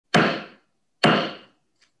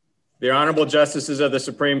The Honorable Justices of the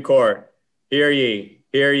Supreme Court, hear ye,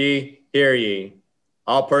 hear ye, hear ye.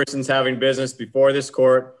 All persons having business before this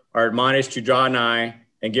court are admonished to draw nigh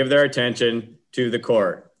and give their attention to the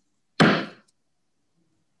court.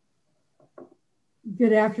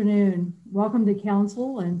 Good afternoon. Welcome to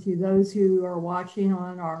council and to those who are watching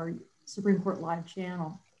on our Supreme Court Live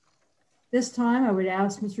channel. This time, I would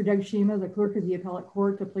ask Mr. Doug Shima, the clerk of the appellate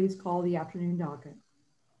court, to please call the afternoon docket.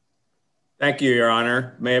 Thank you, Your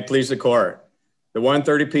Honor. May it please the court. The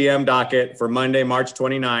 1:30 p.m. docket for Monday, March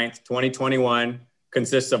 29th, 2021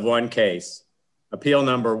 consists of one case. Appeal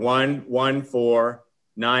number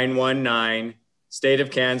 114919, State of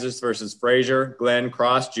Kansas versus Frazier, Glenn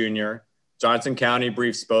Cross Jr., Johnson County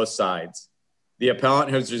briefs both sides. The appellant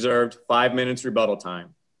has reserved 5 minutes rebuttal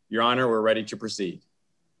time. Your Honor, we're ready to proceed.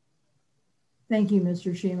 Thank you,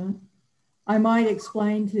 Mr. Shima. I might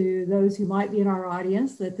explain to those who might be in our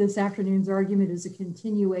audience that this afternoon's argument is a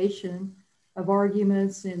continuation of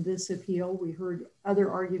arguments in this appeal. We heard other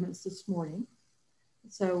arguments this morning.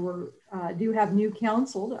 So we do have new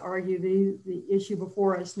counsel to argue the issue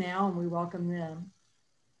before us now, and we welcome them.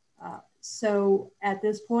 So at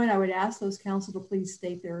this point, I would ask those counsel to please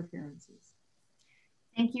state their appearances.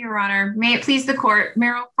 Thank you, Your Honor. May it please the court,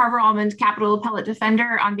 Meryl Carver-Almond, Capital Appellate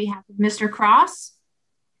Defender, on behalf of Mr. Cross.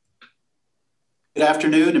 Good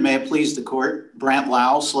afternoon, and may it please the court, Brant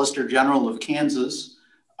Lau, Solicitor General of Kansas,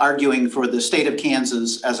 arguing for the state of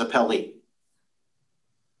Kansas as appellee.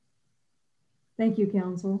 Thank you,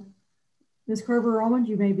 counsel. Ms. Carver-Almond,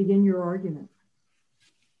 you may begin your argument.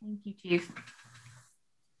 Thank you, Chief.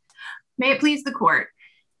 May it please the court.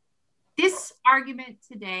 This argument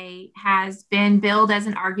today has been billed as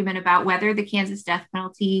an argument about whether the Kansas death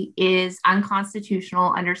penalty is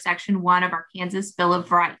unconstitutional under Section 1 of our Kansas Bill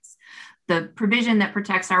of Rights, the provision that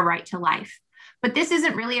protects our right to life. But this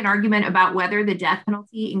isn't really an argument about whether the death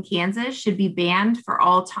penalty in Kansas should be banned for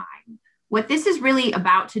all time. What this is really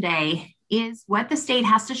about today is what the state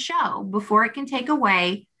has to show before it can take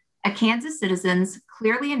away a Kansas citizen's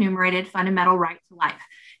clearly enumerated fundamental right to life.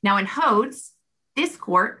 Now, in Hodes, this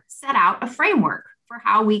court set out a framework for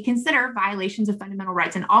how we consider violations of fundamental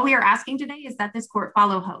rights. And all we are asking today is that this court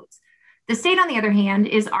follow Hodes. The state, on the other hand,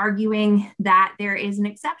 is arguing that there is an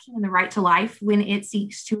exception in the right to life when it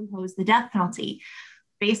seeks to impose the death penalty.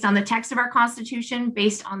 Based on the text of our Constitution,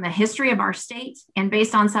 based on the history of our state, and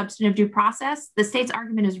based on substantive due process, the state's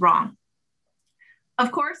argument is wrong.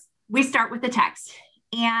 Of course, we start with the text.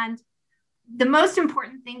 And the most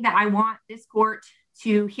important thing that I want this court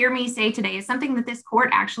to hear me say today is something that this court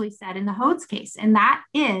actually said in the Hodes case, and that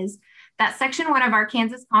is that Section 1 of our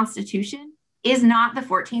Kansas Constitution is not the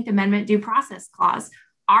 14th Amendment due process clause.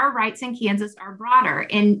 Our rights in Kansas are broader,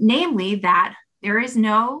 and namely that there is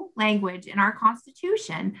no language in our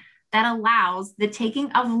Constitution that allows the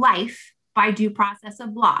taking of life by due process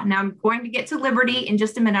of law. Now, I'm going to get to liberty in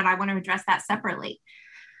just a minute. I want to address that separately.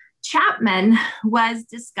 Chapman was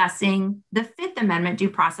discussing the Fifth Amendment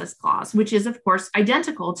due process clause, which is, of course,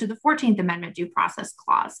 identical to the 14th Amendment due process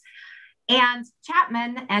clause. And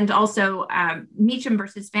Chapman and also Meacham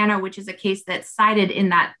versus Spano, which is a case that's cited in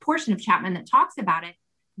that portion of Chapman that talks about it,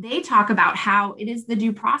 they talk about how it is the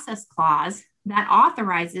due process clause that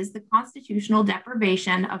authorizes the constitutional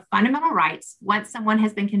deprivation of fundamental rights once someone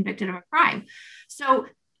has been convicted of a crime. So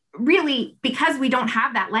really, because we don't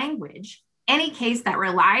have that language, any case that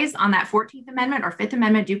relies on that 14th Amendment or Fifth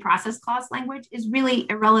Amendment due process clause language is really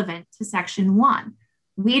irrelevant to Section 1.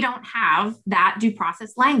 We don't have that due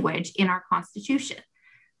process language in our Constitution.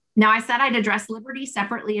 Now, I said I'd address liberty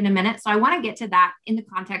separately in a minute, so I want to get to that in the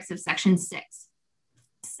context of Section 6.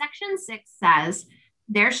 Section 6 says,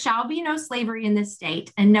 there shall be no slavery in this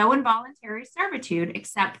state and no involuntary servitude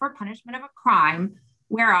except for punishment of a crime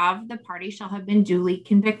whereof the party shall have been duly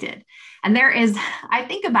convicted. And there is, I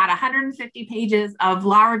think, about 150 pages of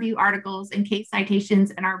law review articles and case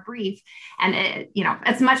citations in our brief. And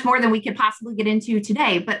it's much more than we could possibly get into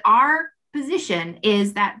today. But our position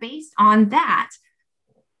is that based on that,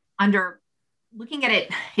 under looking at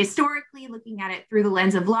it historically, looking at it through the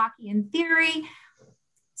lens of Lockean theory,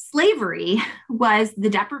 slavery was the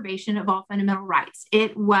deprivation of all fundamental rights.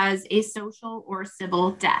 It was a social or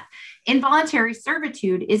civil death. Involuntary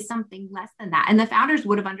servitude is something less than that. And the founders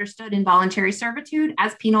would have understood involuntary servitude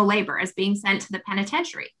as penal labor, as being sent to the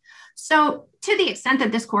penitentiary. So to the extent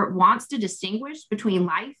that this court wants to distinguish between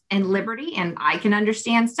life and liberty, and I can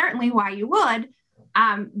understand certainly why you would,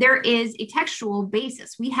 there is a textual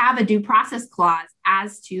basis. We have a due process clause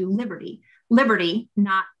as to liberty,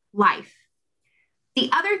 not life. The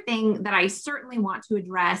other thing that I certainly want to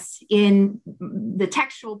address in the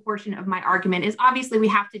textual portion of my argument is obviously we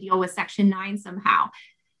have to deal with Section 9 somehow.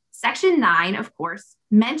 Section 9, of course,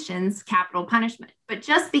 mentions capital punishment, but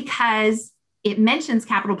just because it mentions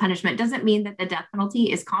capital punishment doesn't mean that the death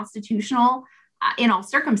penalty is constitutional in all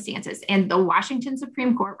circumstances. And the Washington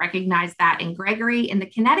Supreme Court recognized that in Gregory, and the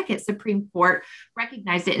Connecticut Supreme Court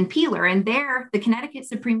recognized it in Peeler. And there, the Connecticut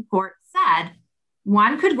Supreme Court said,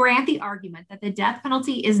 one could grant the argument that the death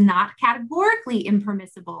penalty is not categorically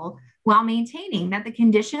impermissible while maintaining that the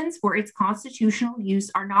conditions for its constitutional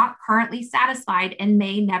use are not currently satisfied and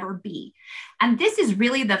may never be. And this is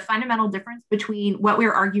really the fundamental difference between what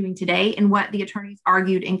we're arguing today and what the attorneys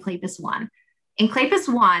argued in Kleypas 1. In Kleypas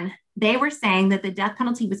 1, they were saying that the death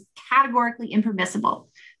penalty was categorically impermissible.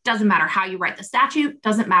 Doesn't matter how you write the statute,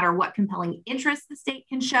 doesn't matter what compelling interest the state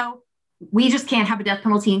can show. We just can't have a death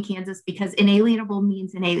penalty in Kansas because inalienable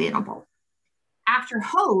means inalienable. After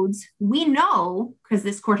Hodes, we know, because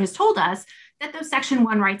this court has told us, that those Section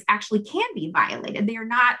 1 rights actually can be violated. They are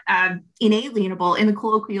not inalienable in the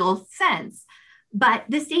colloquial sense, but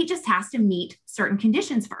the state just has to meet certain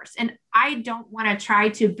conditions first. And I don't want to try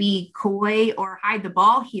to be coy or hide the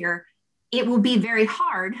ball here. It will be very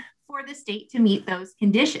hard for the state to meet those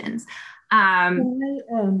conditions. Can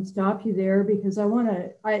I stop you there? Because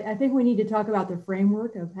I think we need to talk about the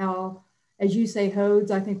framework of how, as you say,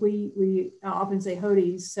 Hodes, I think we often say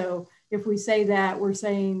Hodes. So if we say that, we're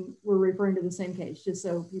referring to the same case, just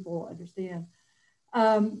so people understand.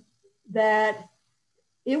 That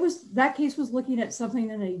case was looking at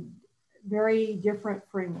something in a very different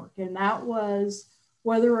framework. And that was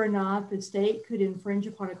whether or not the state could infringe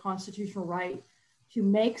upon a constitutional right to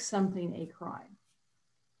make something a crime.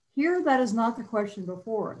 Here, that is not the question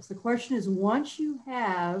before us. The question is, once you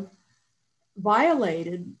have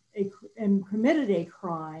violated and committed a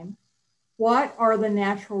crime, what are the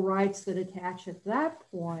natural rights that attach at that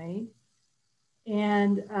point?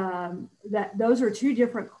 And that those are two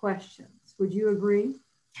different questions. Would you agree?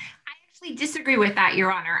 I actually disagree with that,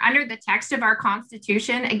 Your Honor. Under the text of our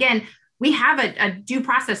Constitution, again, we have a due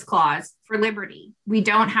process clause for liberty. We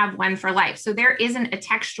don't have one for life. So there isn't a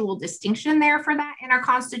textual distinction there for that in our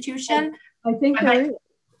Constitution. I think there is.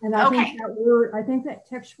 And I think that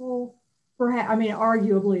textual, perhaps, I mean,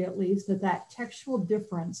 arguably at least, that textual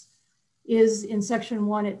difference is in Section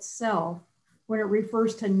 1 itself when it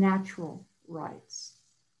refers to natural rights,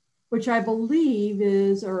 which I believe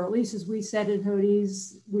is, or at least as we said in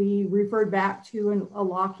Hodes, we referred back to a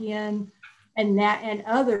Lockean and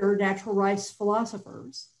other natural rights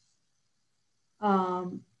philosophers.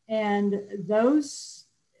 And those,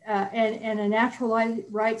 and a natural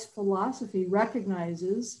rights philosophy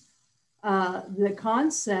recognizes the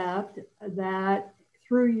concept that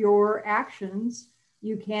through your actions,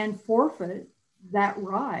 you can forfeit that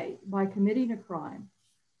right by committing a crime.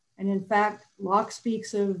 And in fact, Locke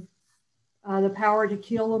speaks of the power to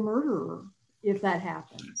kill a murderer if that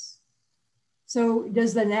happens. So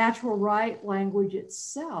does the natural right language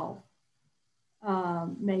itself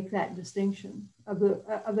make that distinction of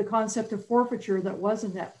the concept of forfeiture that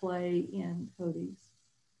wasn't at play in Hodes?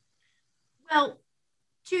 Well,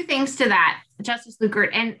 two things to that, Justice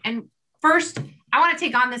Lukert. And first, I want to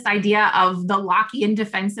take on this idea of the Lockean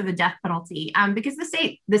defense of a death penalty, because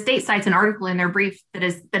the state cites an article in their brief that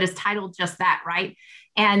is titled just that, right?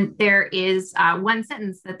 And there is one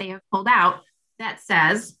sentence that they have pulled out that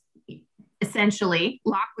says, essentially,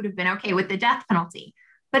 Locke would have been okay with the death penalty.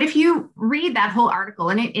 But if you read that whole article,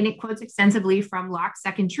 and it quotes extensively from Locke's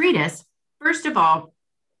second treatise, first of all,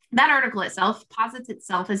 that article itself posits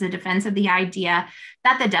itself as a defense of the idea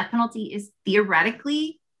that the death penalty is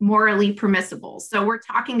theoretically morally permissible. So we're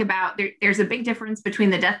talking about, there's a big difference between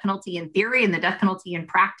the death penalty in theory and the death penalty in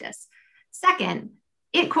practice. Second,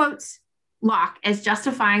 it quotes Locke as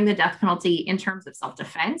justifying the death penalty in terms of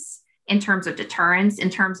self-defense, in terms of deterrence, in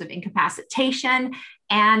terms of incapacitation,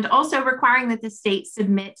 and also requiring that the state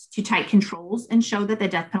submit to tight controls and show that the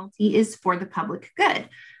death penalty is for the public good.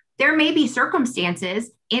 There may be circumstances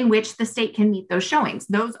in which the state can meet those showings.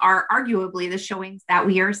 Those are arguably the showings that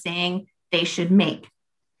we are saying they should make.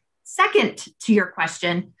 Second, to your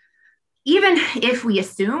question, even if we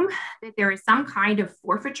assume that there is some kind of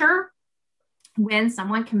forfeiture when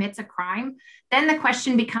someone commits a crime, then the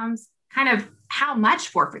question becomes kind of how much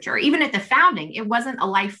forfeiture. Even at the founding, it wasn't a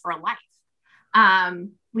life for a life.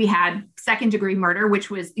 We had second-degree murder, which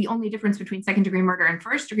was the only difference between second-degree murder and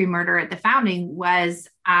first-degree murder at the founding was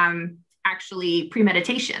actually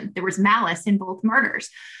premeditation. There was malice in both murders.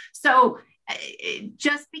 So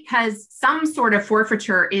just because some sort of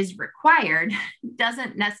forfeiture is required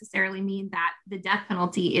doesn't necessarily mean that the death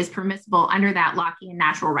penalty is permissible under that Lockean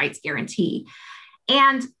natural rights guarantee.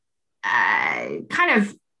 And kind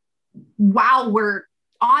of while we're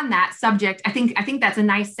on that subject, I think that's a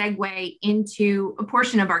nice segue into a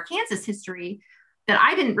portion of our Kansas history that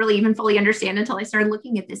I didn't really even fully understand until I started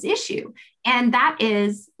looking at this issue. And that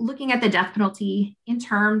is looking at the death penalty in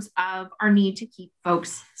terms of our need to keep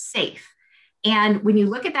folks safe. And when you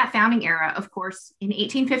look at that founding era, of course, in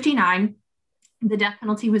 1859, the death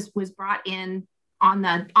penalty was brought in on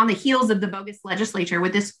the heels of the bogus legislature,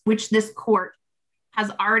 which this court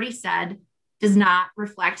has already said does not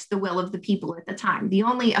reflect the will of the people at the time. The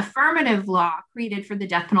only affirmative law created for the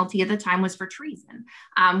death penalty at the time was for treason,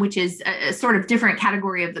 which is a sort of different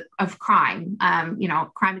category of crime,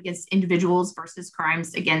 crime against individuals versus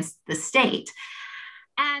crimes against the state.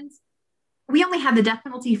 And we only had the death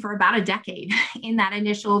penalty for about a decade in that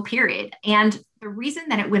initial period. And the reason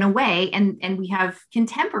that it went away, and we have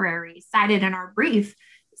contemporaries cited in our brief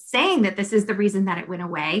saying that this is the reason that it went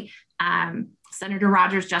away, Senator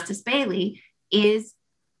Rogers, Justice Bailey, is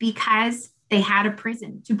because they had a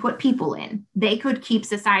prison to put people in. They could keep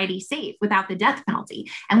society safe without the death penalty.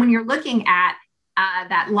 And when you're looking at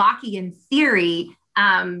that Lockean theory,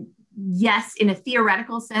 yes, in a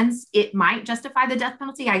theoretical sense, it might justify the death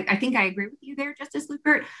penalty. I think I agree with you there, Justice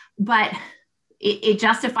Lukert, but it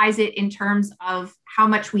justifies it in terms of how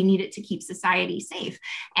much we need it to keep society safe.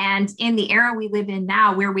 And in the era we live in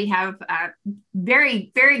now, where we have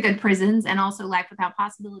very, very good prisons and also life without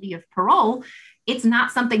possibility of parole, it's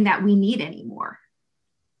not something that we need anymore.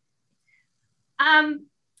 And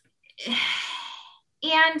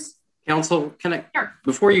Counsel, can I, sure.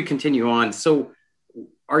 Before you continue on, so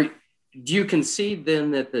do you concede then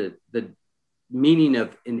that the meaning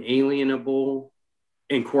of inalienable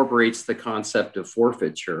incorporates the concept of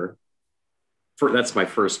forfeiture? That's my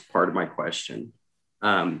first part of my question.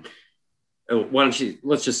 Let's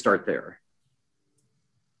just start there.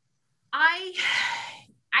 I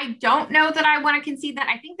don't know that I want to concede that.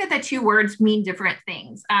 I think that the two words mean different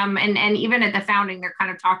things. And even at the founding, they're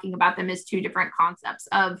kind of talking about them as two different concepts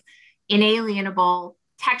of inalienable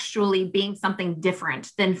textually being something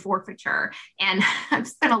different than forfeiture. And I've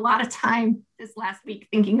spent a lot of time this last week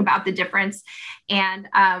thinking about the difference. And,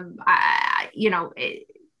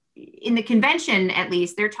 in the convention, at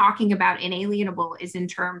least, they're talking about inalienable is in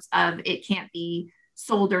terms of it can't be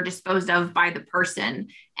sold or disposed of by the person.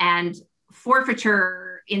 And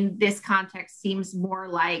forfeiture in this context seems more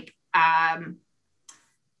like, I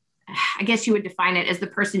guess you would define it as the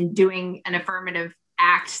person doing an affirmative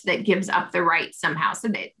act that gives up the right somehow. So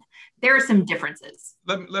there are some differences.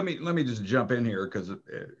 Let me just jump in here because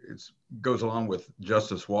it goes along with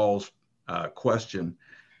Justice Wall's question.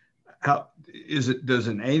 Does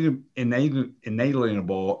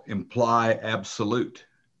inalienable imply absolute?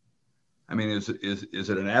 I mean, is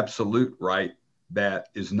it an absolute right that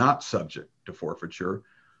is not subject to forfeiture?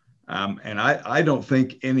 And I don't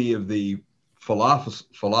think any of the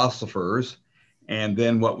philosophers and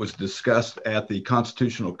then what was discussed at the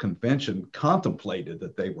Constitutional Convention contemplated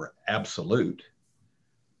that they were absolute.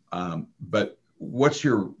 But what's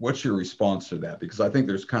your response to that? Because I think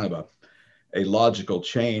there's kind of a logical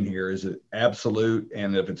chain here. Is it absolute?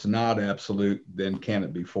 And if it's not absolute, then can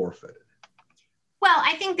it be forfeited? Well,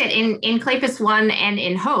 I think that in Clapus 1 and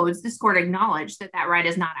in Hodes, this court acknowledged that right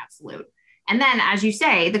is not absolute. And then, as you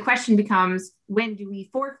say, the question becomes, when do we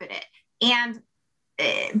forfeit it?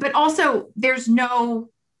 But also, there's no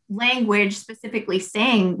language specifically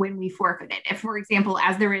saying when we forfeit it. If, for example,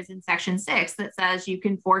 as there is in Section 6 that says you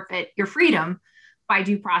can forfeit your freedom by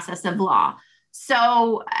due process of law.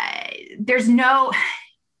 So there's no,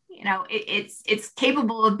 it's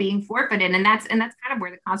capable of being forfeited, and that's kind of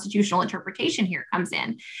where the constitutional interpretation here comes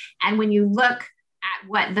in. And when you look at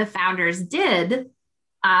what the founders did,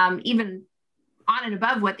 even on and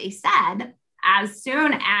above what they said, as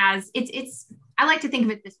soon as I like to think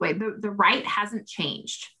of it this way: the right hasn't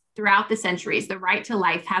changed throughout the centuries. The right to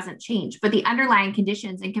life hasn't changed, but the underlying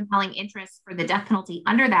conditions and compelling interests for the death penalty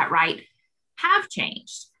under that right have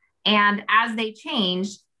changed. And as they change,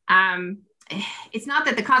 it's not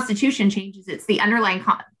that the Constitution changes, it's the underlying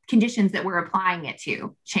conditions that we're applying it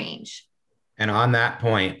to change. And on that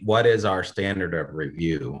point, what is our standard of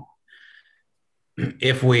review?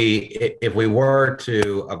 If we were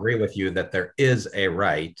to agree with you that there is a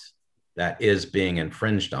right that is being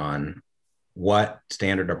infringed on, what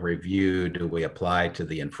standard of review do we apply to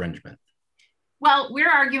the infringement? Well, we're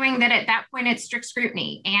arguing that at that point it's strict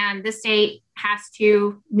scrutiny, and the state has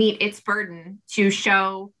to meet its burden to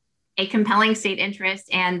show a compelling state interest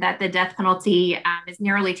and that the death penalty is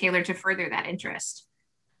narrowly tailored to further that interest.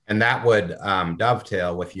 And that would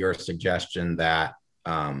dovetail with your suggestion that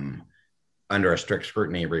under a strict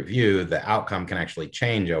scrutiny review, the outcome can actually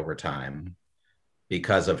change over time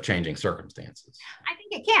because of changing circumstances? I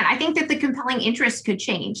think it can. I think that the compelling interest could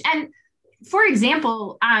change. And for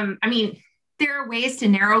example, I mean, there are ways to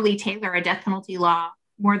narrowly tailor a death penalty law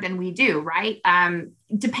more than we do, right?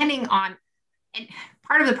 Depending on, and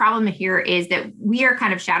part of the problem here is that we are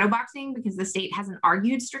kind of shadowboxing because the state hasn't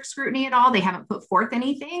argued strict scrutiny at all. They haven't put forth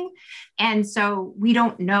anything. And so we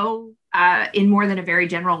don't know in more than a very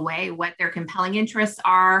general way what their compelling interests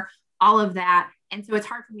are, all of that. And so it's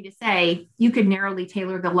hard for me to say you could narrowly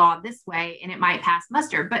tailor the law this way and it might pass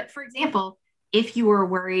muster. But for example, if you were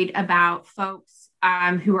worried about folks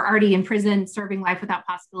who are already in prison serving life without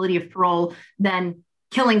possibility of parole, then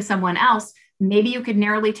killing someone else, maybe you could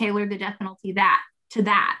narrowly tailor the death penalty to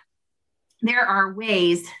that. There are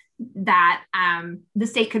ways that the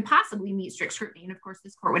state could possibly meet strict scrutiny. And of course,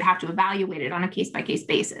 this court would have to evaluate it on a case-by-case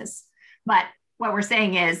basis. But what we're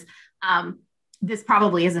saying is this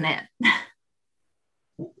probably isn't it.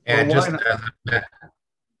 And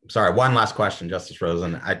sorry, one last question, Justice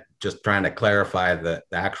Rosen. I just trying to clarify the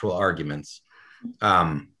actual arguments.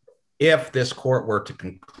 If this court were to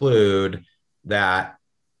conclude that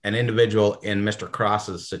an individual in Mr.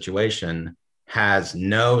 Cross's situation has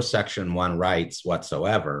no Section 1 rights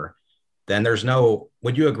whatsoever, then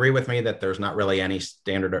would you agree with me that there's not really any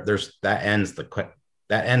standard, that ends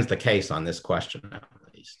the case on this question at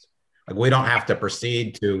least? Like, we don't have to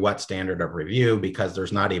proceed to what standard of review because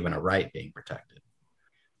there's not even a right being protected.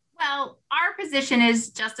 Well, our position is,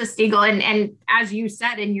 Justice Stegall, and as you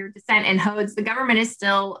said in your dissent in Hodes, the government is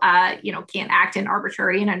still, can't act in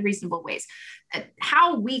arbitrary and unreasonable ways.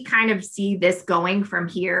 How we kind of see this going from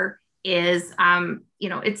here is,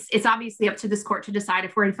 it's obviously up to this court to decide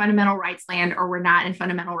if we're in fundamental rights land or we're not in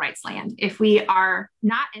fundamental rights land. If we are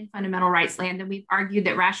not in fundamental rights land, then we've argued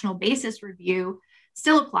that rational basis review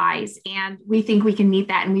still applies, and we think we can meet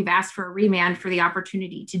that, and we've asked for a remand for the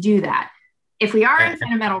opportunity to do that. If we are in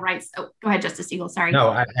fundamental rights, go ahead, Justice Stegall, sorry. No,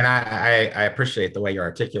 I appreciate the way you're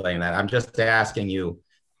articulating that. I'm just asking you,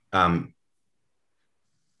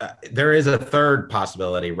 there is a third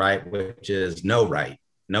possibility, right, which is no right.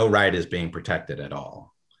 No right is being protected at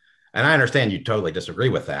all. And I understand you totally disagree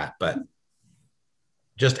with that, but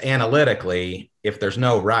just analytically, if there's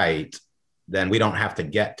no right, then we don't have to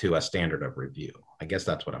get to a standard of review. I guess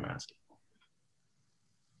that's what I'm asking.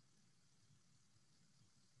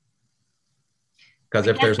 Because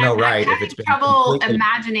if there's no right, if it's been trouble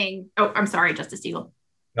imagining, I'm sorry, Justice Stegall.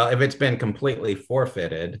 Well, if it's been completely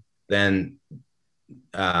forfeited, then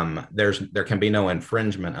there can be no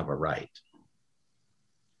infringement of a right.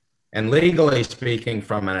 And legally speaking,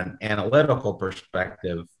 from an analytical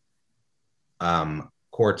perspective,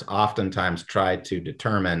 courts oftentimes try to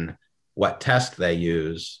determine what test they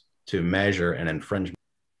use to measure an infringement.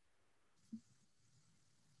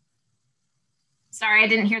 Sorry, I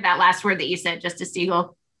didn't hear that last word that you said, Justice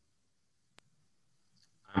Stegall.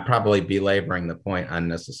 I'm probably belaboring the point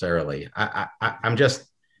unnecessarily. I'm just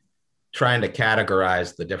trying to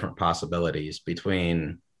categorize the different possibilities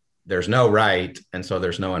between there's no right and so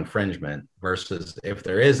there's no infringement versus if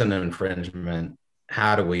there is an infringement,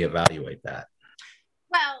 how do we evaluate that?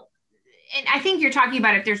 Well, and I think you're talking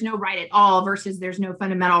about if there's no right at all versus there's no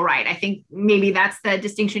fundamental right. I think maybe that's the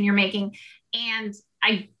distinction you're making. And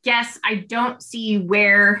I guess I don't see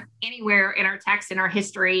where anywhere in our text, in our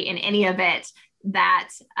history, in any of it, that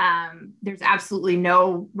there's absolutely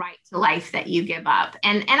no right to life that you give up.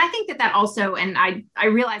 And I think that also, and I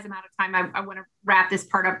realize I'm out of time. I want to wrap this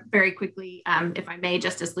part up very quickly, if I may,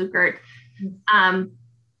 Justice Lukert. I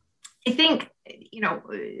think,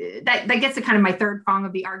 that gets to kind of my third prong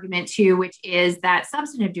of the argument too, which is that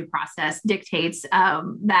substantive due process dictates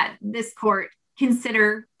that this court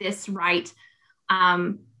consider this right.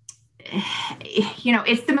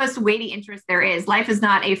 It's the most weighty interest there is. Life is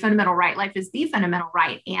not a fundamental right. Life is the fundamental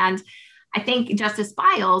right. And I think Justice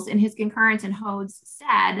Biles, in his concurrence in Hodes,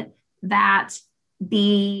 said that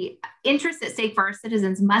the interests at stake for our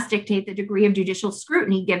citizens must dictate the degree of judicial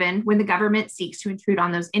scrutiny given when the government seeks to intrude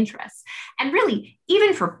on those interests. And really,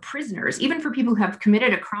 even for prisoners, even for people who have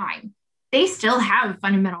committed a crime, they still have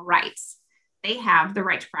fundamental rights. They have the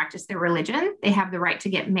right to practice their religion. They have the right to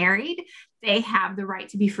get married. They have the right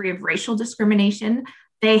to be free of racial discrimination.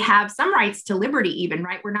 They have some rights to liberty, even,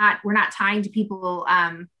 right? We're not tying people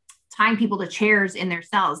to chairs in their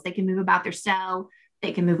cells. They can move about their cell.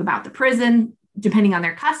 They can move about the prison, depending on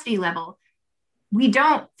their custody level. We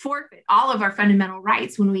don't forfeit all of our fundamental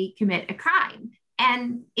rights when we commit a crime.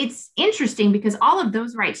 And it's interesting because all of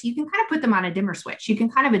those rights, you can kind of put them on a dimmer switch. You can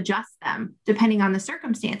kind of adjust them depending on the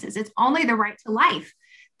circumstances. It's only the right to life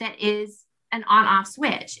that is an on-off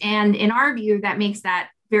switch. And in our view, that makes that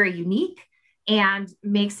very unique. and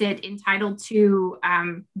makes it entitled to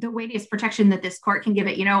the weightiest protection that this court can give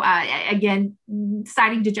it. Again,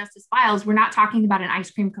 citing to Justice Files, we're not talking about an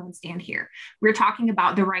ice cream cone stand here. We're talking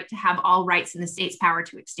about the right to have all rights in the state's power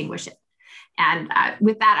to extinguish it. And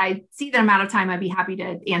with that, I see that I'm out of time. I'd be happy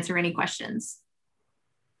to answer any questions.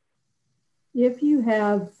 If you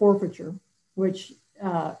have forfeiture, which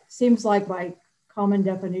seems like by common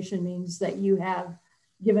definition means that you have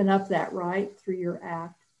given up that right through your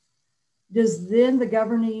act, does then the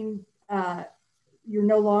governing, you're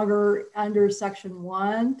no longer under Section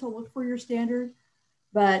 1 to look for your standard,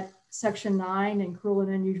 but Section 9 and cruel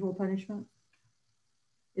and unusual punishment?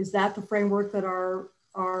 Is that the framework that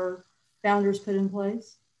our founders put in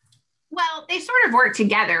place? Well, they sort of work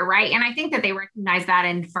together, right? And I think that they recognize that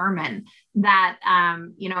in Furman, that,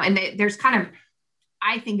 there's kind of,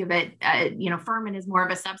 I think of it, Furman is more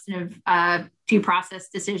of a substantive due process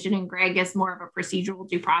decision, and Gregg is more of a procedural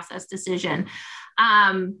due process decision.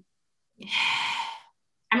 Given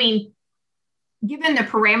the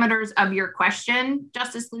parameters of your question,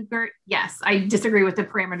 Justice Lukert, yes, I disagree with the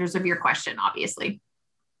parameters of your question, obviously.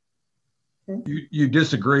 You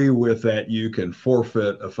disagree with that you can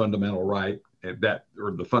forfeit a fundamental right,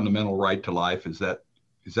 or the fundamental right to life. Is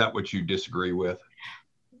that what you disagree with?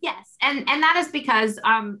 Yes, and that is because,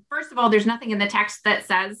 first of all, there's nothing in the text that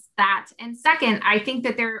says that. And second, I think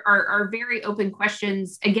that there are very open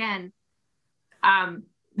questions. Again,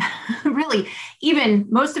 really, even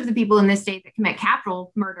most of the people in this state that commit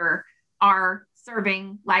capital murder are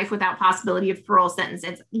serving life without possibility of parole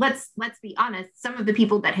sentences. Let's be honest, some of the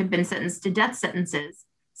people that have been sentenced to death sentences,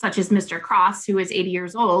 such as Mr. Cross, who is 80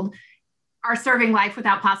 years old, are serving life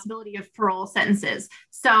without possibility of parole sentences.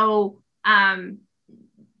 So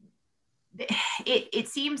it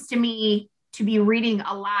seems to me to be reading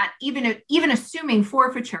a lot, even assuming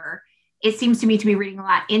forfeiture, it seems to me to be reading a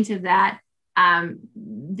lot into that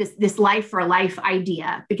this life for life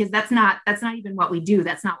idea, because that's not even what we do.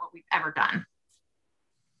 That's not what we've ever done.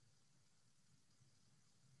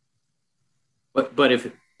 But if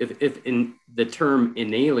in the term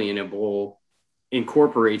inalienable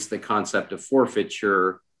incorporates the concept of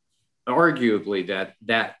forfeiture, arguably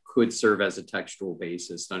that could serve as a textual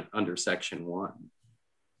basis under Section 1,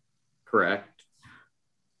 correct?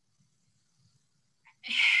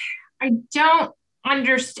 I don't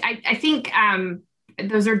understand. I think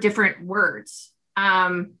those are different words.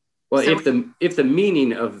 If the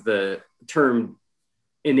meaning of the term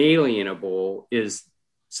inalienable is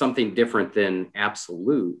something different than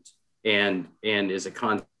absolute and is a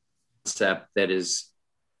concept that is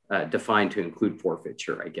defined to include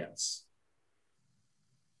forfeiture, I guess.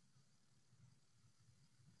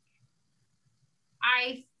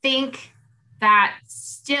 I think that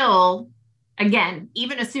still, again,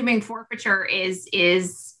 even assuming forfeiture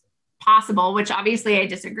is possible, which obviously I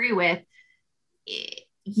disagree with,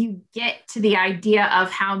 you get to the idea of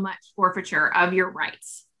how much forfeiture of your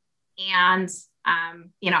rights. And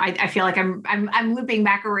I feel like I'm looping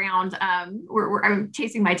back around. I'm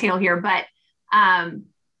chasing my tail here, but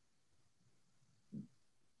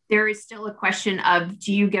there is still a question of,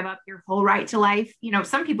 do you give up your whole right to life?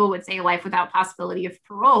 Some people would say life without possibility of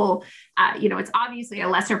parole. It's obviously a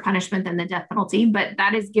lesser punishment than the death penalty, but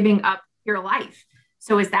that is giving up your life.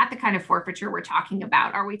 So is that the kind of forfeiture we're talking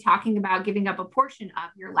about? Are we talking about giving up a portion of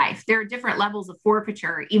your life? There are different levels of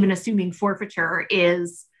forfeiture, even assuming forfeiture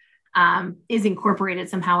is incorporated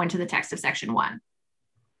somehow into the text of Section 1.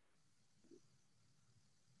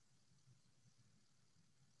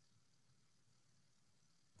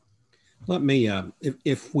 Let me, I've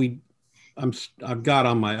got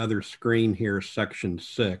on my other screen here Section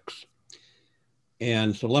 6.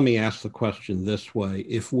 And so let me ask the question this way.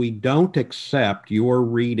 If we don't accept your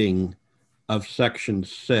reading of Section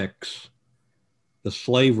 6, the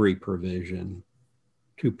slavery provision,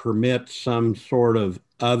 to permit some sort of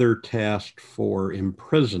other test for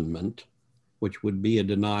imprisonment, which would be a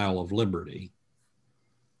denial of liberty,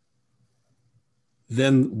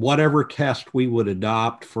 then whatever test we would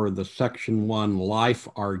adopt for the Section 1 life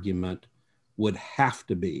argument would have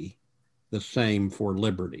to be the same for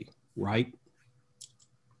liberty, right?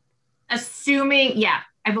 Assuming, yeah,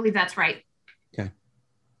 I believe that's right. Okay.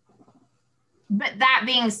 But that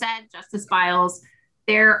being said, Justice Files,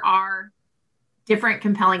 there are different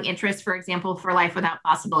compelling interests, for example, for life without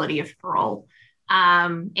possibility of parole.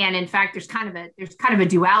 And in fact, there's kind of a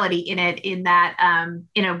duality in it, in that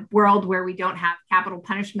in a world where we don't have capital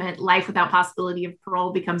punishment, life without possibility of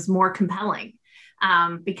parole becomes more compelling.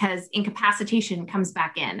 because incapacitation comes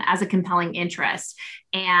back in as a compelling interest.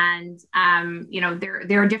 And,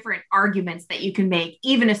 there are different arguments that you can make,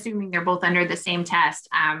 even assuming they're both under the same test.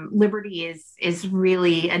 Liberty is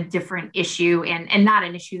really a different issue and not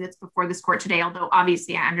an issue that's before this court today, although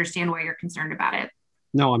obviously I understand why you're concerned about it.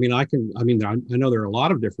 No, I know there are a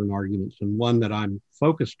lot of different arguments, and one that I'm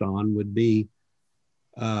focused on would be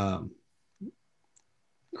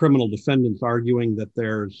criminal defendants arguing that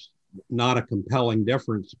there's not a compelling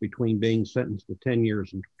difference between being sentenced to 10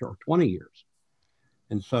 years or 20 years.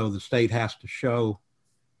 And so the state has to show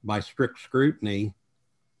by strict scrutiny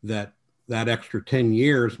that that extra 10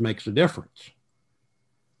 years makes a difference.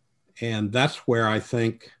 And that's where I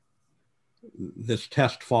think this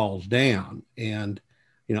test falls down. And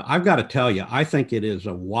I've got to tell you, I think it is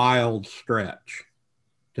a wild stretch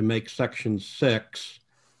to make Section 6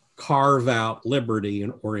 carve out liberty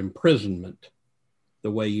or imprisonment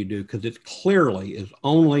the way you do, because it clearly is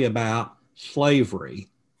only about slavery.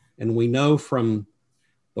 And we know from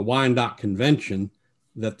the Wyandotte Convention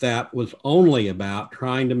that was only about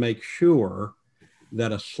trying to make sure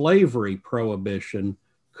that a slavery prohibition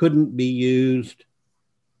couldn't be used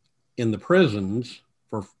in the prisons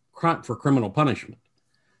for criminal punishment.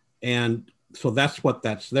 And so that's what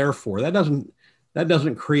that's there for. That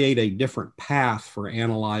doesn't create a different path for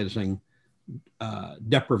analyzing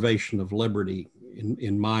deprivation of liberty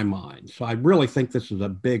in my mind. So I really think this is a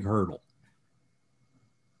big hurdle.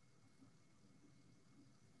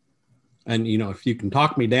 And if you can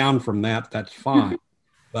talk me down from that, that's fine.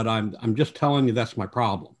 But I'm just telling you that's my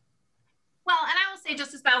problem. Well, and I will say,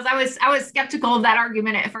 Justice Biles, I was skeptical of that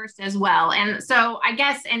argument at first as well. And so I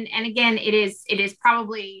guess, and again, it is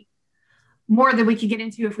probably more than we could get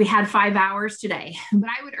into if we had 5 hours today. But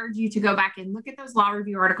I would urge you to go back and look at those law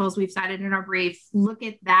review articles we've cited in our brief, look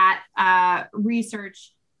at that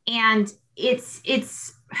research. And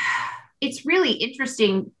it's really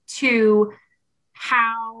interesting to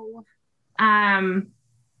how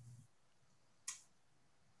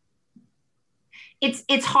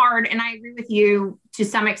it's hard. And I agree with you to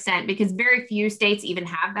some extent, because very few states even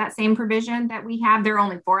have that same provision that we have. There are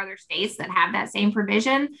only 4 other states that have that same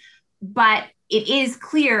provision. But it is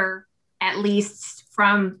clear, at least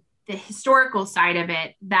from the historical side of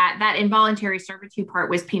it, that involuntary servitude part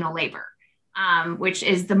was penal labor, which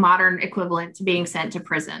is the modern equivalent to being sent to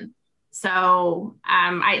prison. So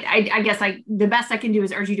I guess the best I can do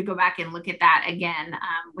is urge you to go back and look at that again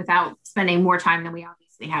without spending more time than we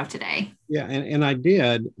obviously have today. Yeah, and I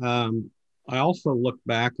did. I also looked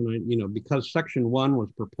back and, because Section 1 was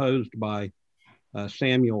proposed by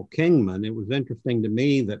Samuel Kingman, it was interesting to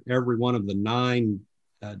me that every one of the 9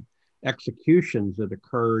 executions that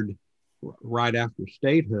occurred right after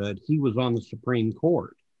statehood, he was on the Supreme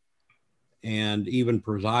Court and even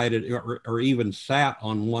presided or even sat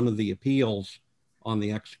on one of the appeals on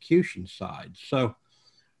the execution side. So,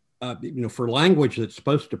 for language that's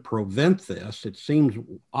supposed to prevent this, it seems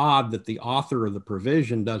odd that the author of the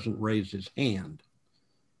provision doesn't raise his hand.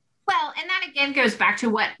 Well, and that again goes back to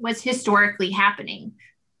what was historically happening.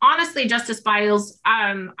 Honestly, Justice Biles,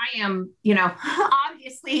 I am,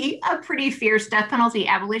 obviously a pretty fierce death penalty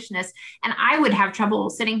abolitionist, and I would have trouble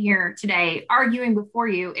sitting here today arguing before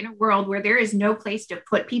you in a world where there is no place to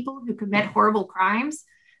put people who commit horrible crimes,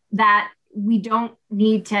 that we don't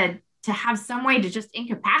need to have some way to just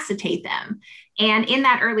incapacitate them. And in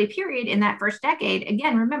that early period, in that first decade,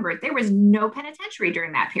 again, remember, there was no penitentiary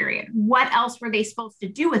during that period. What else were they supposed to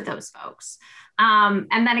do with those folks? And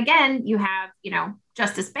then again, you have,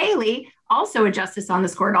 Justice Bailey, also a justice on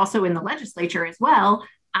this court, also in the legislature as well.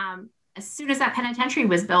 As soon as that penitentiary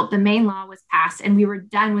was built, the Maine law was passed and we were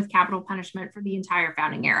done with capital punishment for the entire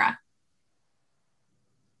founding era.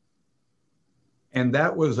 And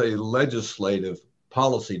that was a legislative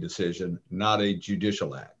policy decision, not a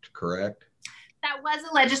judicial act, correct? That was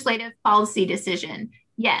a legislative policy decision,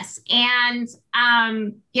 yes. And,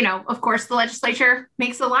 of course, the legislature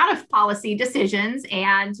makes a lot of policy decisions.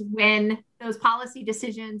 And when those policy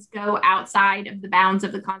decisions go outside of the bounds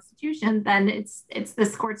of the Constitution, then it's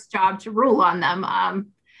this court's job to rule on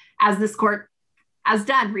them, as this court has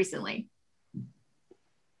done recently.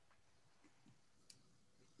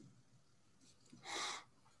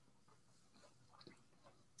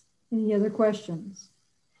 Any other questions?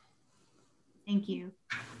 Thank you.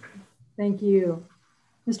 Thank you.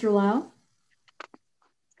 Mr. Lau?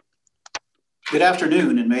 Good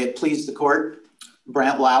afternoon, and may it please the court.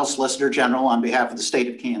 Brant Lau, Solicitor General on behalf of the state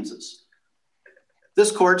of Kansas. This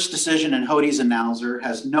court's decision in Hodes and Nauser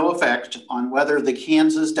has no effect on whether the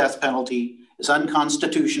Kansas death penalty is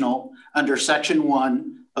unconstitutional under Section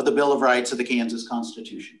 1 of the Bill of Rights of the Kansas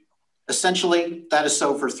Constitution. Essentially, that is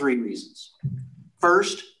so for three reasons.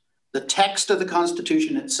 First, the text of the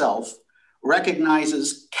Constitution itself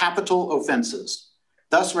recognizes capital offenses,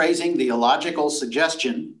 thus raising the illogical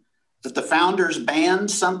suggestion that the founders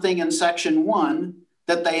banned something in Section 1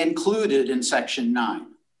 that they included in Section 9,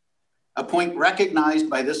 a point recognized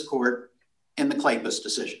by this court in the Kleypas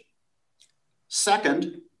decision.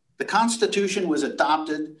 Second, the Constitution was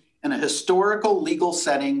adopted in a historical legal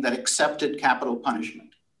setting that accepted capital punishment.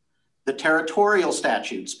 The territorial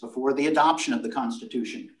statutes before the adoption of the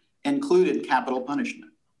Constitution included capital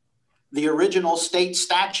punishment. The original state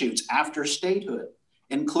statutes after statehood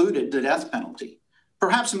included the death penalty.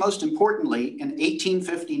 Perhaps most importantly, in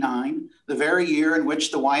 1859, the very year in which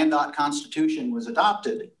the Wyandotte Constitution was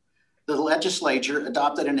adopted, the legislature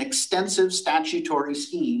adopted an extensive statutory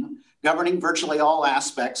scheme governing virtually all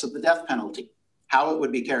aspects of the death penalty, how it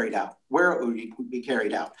would be carried out, where it would be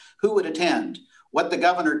carried out, who would attend, what the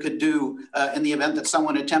governor could do in the event that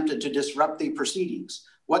someone attempted to disrupt the proceedings,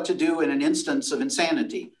 what to do in an instance of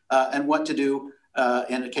insanity, and what to do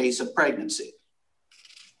in a case of pregnancy.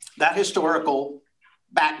 That historical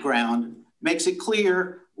background makes it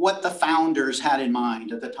clear what the founders had in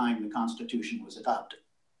mind at the time the Constitution was adopted.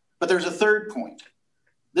 But there's a third point.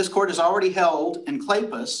 This court has already held in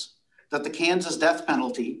Kleypas that the Kansas death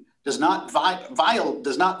penalty does not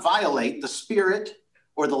violate the spirit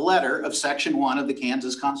or the letter of Section 1 of the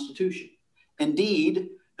Kansas Constitution. Indeed,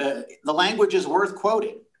 the language is worth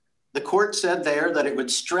quoting. The court said there that it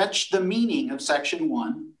would stretch the meaning of Section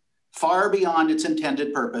 1 far beyond its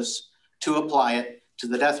intended purpose to apply it to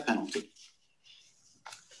the death penalty.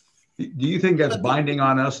 Do you think that's binding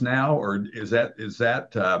on us now, or did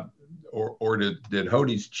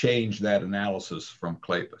Hodes change that analysis from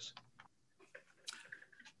Kleypas?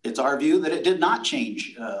 It's our view that it did not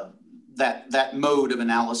change that mode of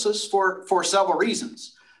analysis for several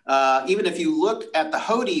reasons. Even if you look at the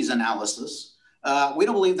Hodes analysis, we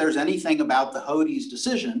don't believe there's anything about the Hodes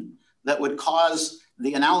decision that would cause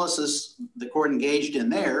the analysis the court engaged in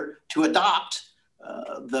there to adopt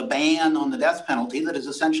the ban on the death penalty that is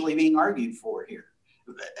essentially being argued for here.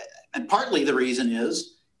 And partly the reason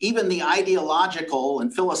is even the ideological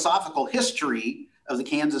and philosophical history of the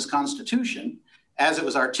Kansas Constitution, as it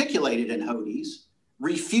was articulated in Hodes,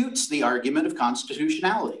 refutes the argument of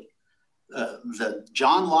constitutionality. The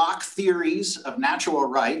John Locke theories of natural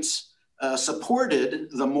rights supported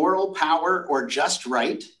the moral power or just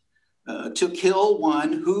right to kill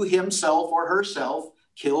one who himself or herself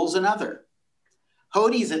kills another.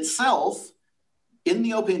 Hodes itself, in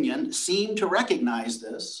the opinion, seemed to recognize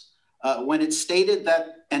this when it stated that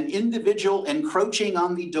an individual encroaching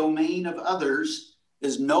on the domain of others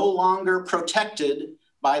is no longer protected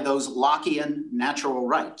by those Lockean natural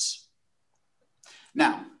rights.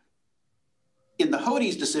 Now, in the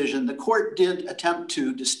Hodes decision, the court did attempt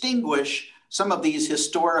to distinguish some of these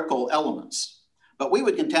historical elements, but we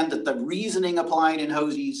would contend that the reasoning applied in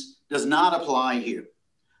Hodes does not apply here.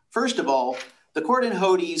 First of all, the court in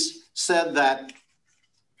Hodes said that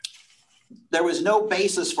there was no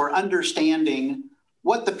basis for understanding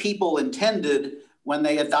what the people intended when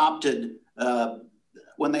they adopted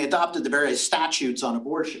the various statutes on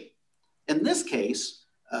abortion. In this case,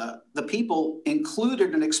 the people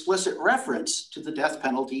included an explicit reference to the death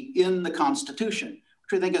penalty in the Constitution,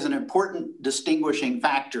 which I think is an important distinguishing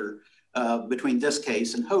factor between this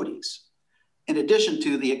case and Hodes. In addition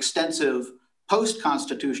to the extensive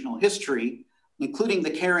post-constitutional history, including the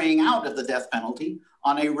carrying out of the death penalty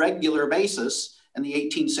on a regular basis in the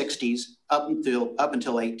 1860s up until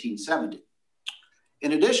 1870.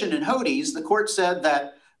 In addition, in Hodes, the court said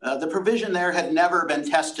that the provision there had never been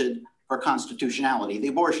tested for constitutionality, the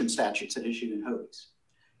abortion statutes that issued in Hodes.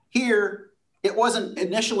 Here, it wasn't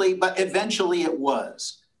initially, but eventually it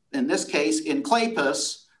was. In this case, in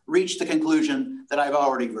Kleypas, reached the conclusion that I've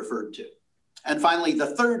already referred to. And finally,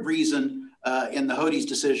 the third reason in the Hodes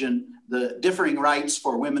decision, the differing rights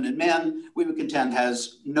for women and men, we would contend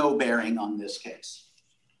has no bearing on this case.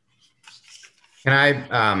 Can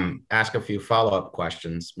I ask a few follow-up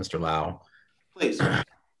questions, Mr. Lau? Please.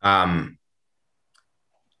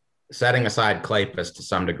 Setting aside Kleypas to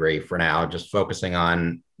some degree for now, just focusing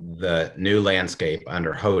on the new landscape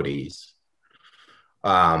under Hodes,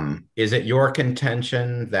 is it your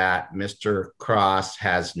contention that Mr. Cross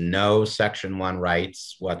has no Section 1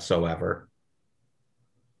 rights whatsoever?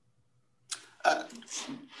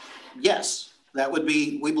 Yes, that would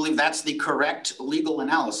be, we believe that's the correct legal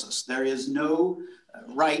analysis. There is no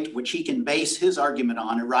right which he can base his argument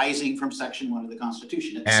on arising from Section 1 of the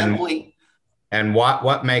Constitution. It's simply... And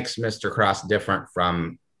what makes Mr. Cross different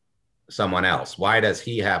from someone else? Why does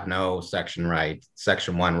he have no Section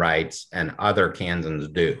 1 rights and other Kansans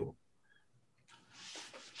do?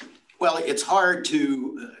 Well, it's hard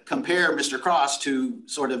to compare Mr. Cross to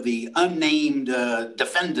sort of the unnamed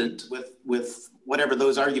defendant with whatever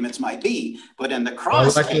those arguments might be. But in the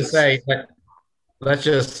Cross case, let's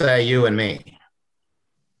just say you and me.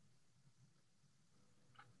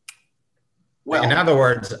 Well, in other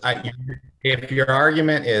words, if your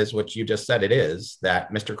argument is, which you just said it is,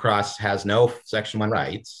 that Mr. Cross has no Section 1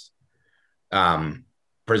 rights,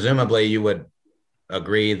 presumably you would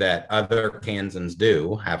agree that other Kansans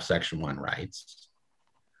do have Section 1 rights.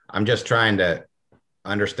 I'm just trying to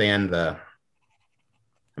understand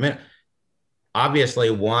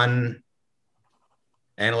obviously one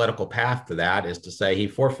analytical path to that is to say he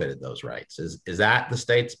forfeited those rights. Is that the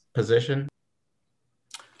state's position?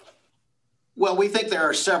 Well, we think there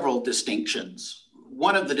are several distinctions.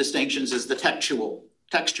 One of the distinctions is the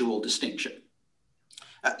textual distinction.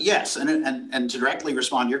 Yes, and to directly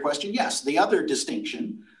respond to your question, yes, the other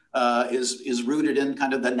distinction is rooted in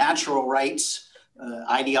kind of the natural rights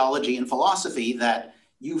ideology and philosophy that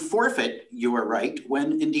you forfeit your right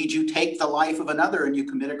when indeed you take the life of another and you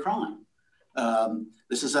commit a crime.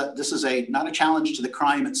 This is not a challenge to the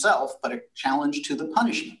crime itself, but a challenge to the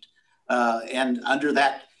punishment. And under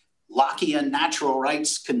that Lockean natural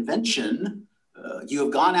rights convention, you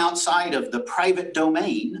have gone outside of the private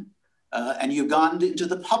domain and you've gone into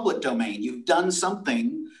the public domain. You've done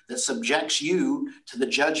something that subjects you to the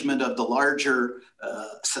judgment of the larger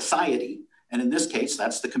society. And in this case,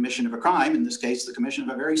 that's the commission of a crime. In this case, the commission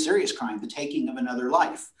of a very serious crime, the taking of another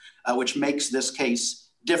life, which makes this case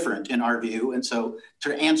different in our view. And so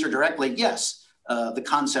to answer directly, yes, the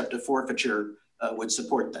concept of forfeiture would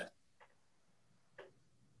support that.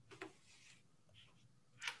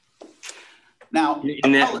 Now,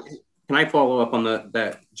 can I follow up on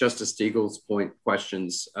that Justice Deagle's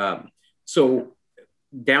questions? So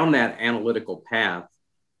down that analytical path,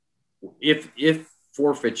 if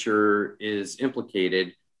forfeiture is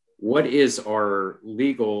implicated, what is our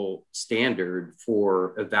legal standard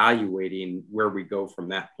for evaluating where we go from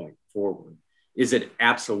that point forward? Is it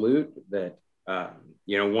absolute that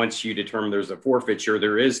once you determine there's a forfeiture,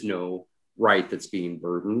 there is no right that's being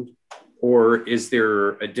burdened? Or is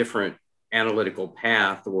there a different analytical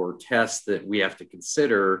path or test that we have to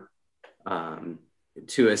consider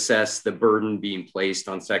to assess the burden being placed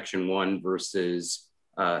on Section 1 versus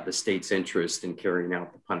the state's interest in carrying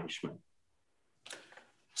out the punishment?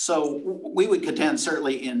 So we would contend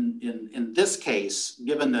certainly in this case,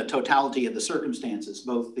 given the totality of the circumstances,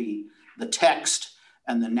 both the text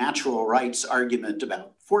and the natural rights argument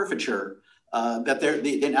about forfeiture, that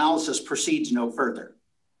the analysis proceeds no further.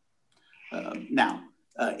 Now,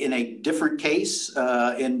 in a different case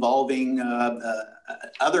involving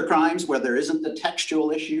other crimes where there isn't the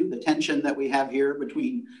textual issue, the tension that we have here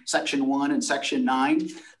between Section 1 and Section 9,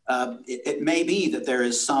 it may be that there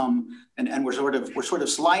is some, and we're sort of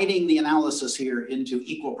sliding the analysis here into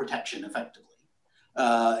equal protection effectively.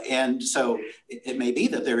 And so it may be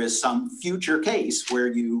that there is some future case where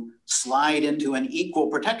you slide into an equal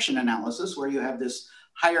protection analysis where you have this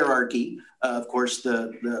hierarchy. Of course,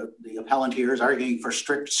 the appellant here is arguing for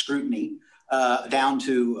strict scrutiny down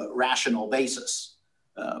to a rational basis.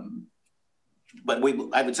 But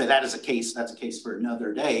I would say that's a case for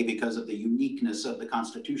another day because of the uniqueness of the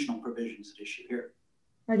constitutional provisions at issue here.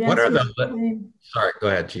 Sorry, go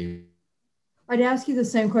ahead, Chief. I'd ask you the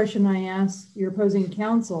same question I asked your opposing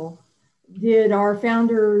counsel. Did our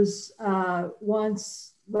founders,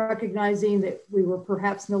 once recognizing that we were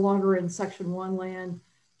perhaps no longer in Section 1 land,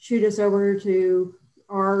 shoot us over to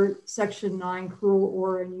our Section 9 cruel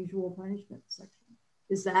or unusual punishment section?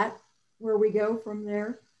 Is that where we go from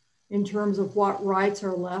there in terms of what rights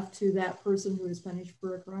are left to that person who is punished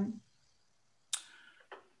for a crime?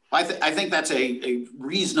 I think that's a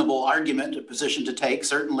reasonable argument, a position to take.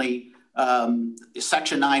 Certainly,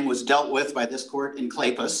 Section 9 was dealt with by this court in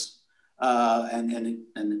Kleypas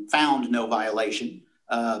and found no violation,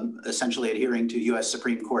 essentially adhering to U.S.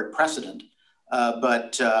 Supreme Court precedent.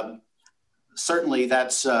 But certainly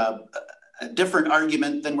that's a different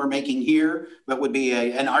argument than we're making here, but would be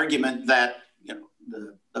an argument that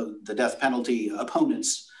the death penalty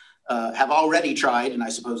opponents have already tried and I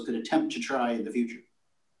suppose could attempt to try in the future.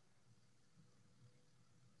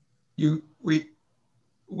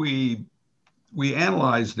 We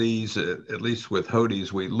analyze these, at least with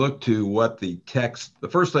Hodes, we look to what the text, the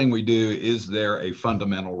first thing we do, is there a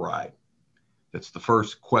fundamental right? That's the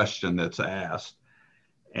first question that's asked.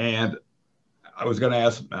 And I was going to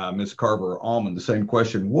ask Ms. Carver-Allman the same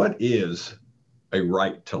question. What is a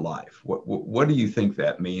right to life. What do you think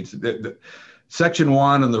that means? Section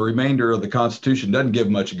 1 and the remainder of the Constitution doesn't give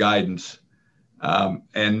much guidance,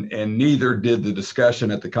 and neither did the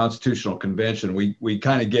discussion at the Constitutional Convention. We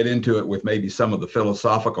kind of get into it with maybe some of the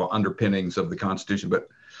philosophical underpinnings of the Constitution, but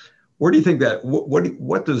where do you think that,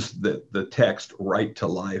 what does the text right to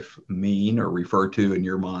life mean or refer to in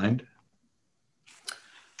your mind?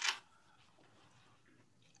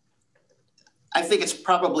 I think it's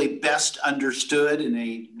probably best understood in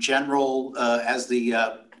a general, as the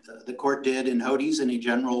court did in Hodes, in a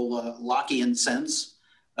general Lockean sense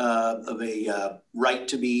of a right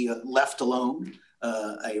to be left alone,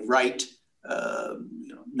 a right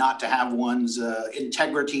not to have one's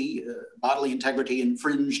integrity, bodily integrity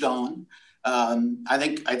infringed on. I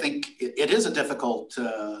think it is a difficult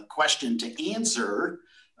question to answer,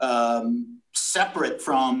 separate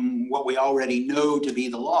from what we already know to be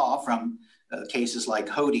the law from cases like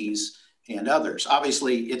Hodes and others.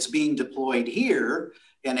 Obviously, it's being deployed here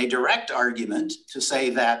in a direct argument to say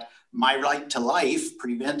that my right to life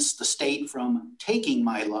prevents the state from taking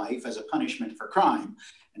my life as a punishment for crime.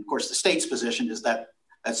 And of course, the state's position is that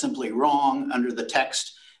that's simply wrong under the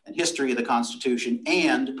text and history of the Constitution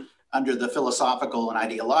and under the philosophical and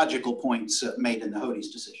ideological points made in the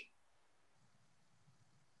Hodes decision.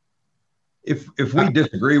 If we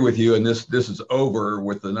disagree with you and this is over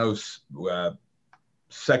with the no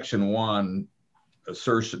Section 1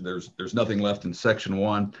 assertion, there's nothing left in Section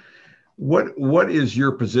 1. What is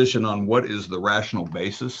your position on what is the rational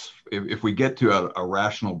basis? If we get to a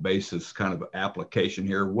rational basis kind of application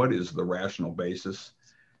here, what is the rational basis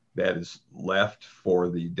that is left for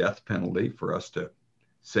the death penalty for us to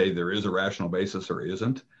say there is a rational basis or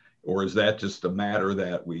isn't? Or is that just a matter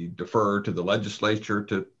that we defer to the legislature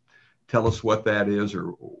to tell us what that is? Or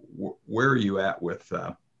where are you at with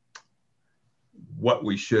what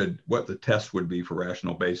the test would be for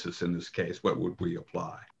rational basis in this case? What would we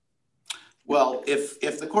apply? Well,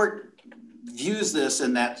 if the court views this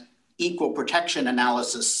in that equal protection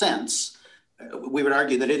analysis sense, we would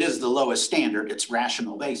argue that it is the lowest standard, it's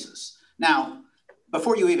rational basis. Now,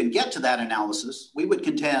 before you even get to that analysis, we would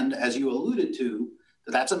contend, as you alluded to,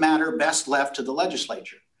 that that's a matter best left to the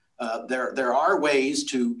legislature. There are ways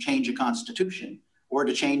to change a constitution or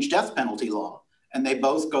to change death penalty law, and they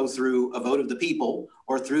both go through a vote of the people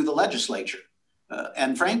or through the legislature.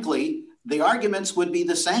 And frankly, the arguments would be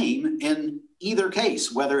the same in either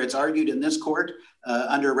case, whether it's argued in this court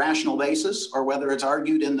under rational basis or whether it's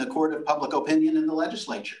argued in the court of public opinion in the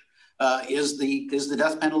legislature. Is the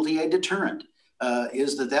death penalty a deterrent?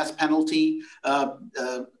 Is the death penalty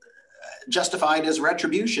justified as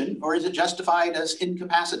retribution, or is it justified as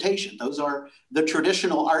incapacitation? Those are the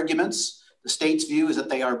traditional arguments. The state's view is that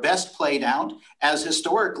they are best played out as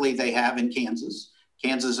historically they have in Kansas.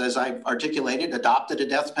 Kansas, as I've articulated, adopted a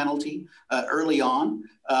death penalty early on,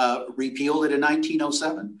 repealed it in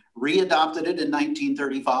 1907, readopted it in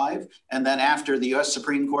 1935, and then after the US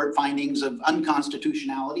Supreme Court findings of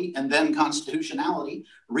unconstitutionality and then constitutionality,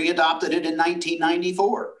 readopted it in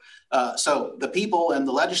 1994. So the people and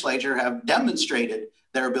the legislature have demonstrated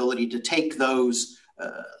their ability to take those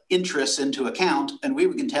interests into account, and we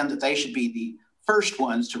would contend that they should be the first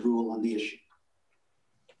ones to rule on the issue.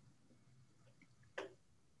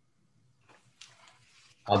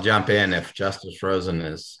 I'll jump in if Justice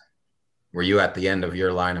Rosen were you at the end of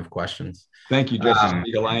your line of questions? Thank you, Justice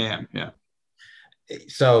Beagle. I am, yeah.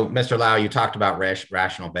 So, Mr. Lau, you talked about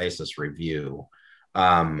rational basis review.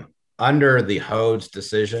 Under the Hodes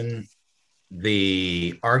decision,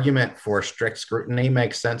 the argument for strict scrutiny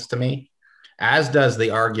makes sense to me, as does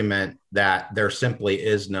the argument that there simply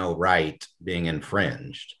is no right being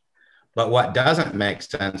infringed. But what doesn't make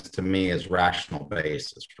sense to me is rational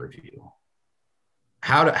basis review.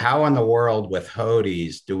 How in the world with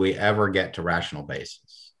Hodes do we ever get to rational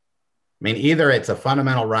basis? I mean, either it's a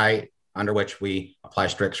fundamental right under which we apply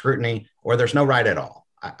strict scrutiny, or there's no right at all.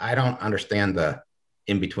 I don't understand the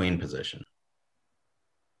in-between position.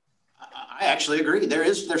 I actually agree.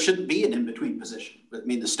 There shouldn't be an in-between position. I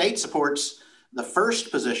mean, the state supports the first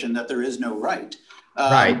position that there is no right.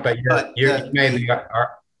 Right, but you made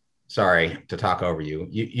sorry to talk over you.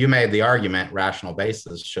 You made the argument rational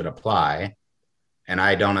basis should apply, and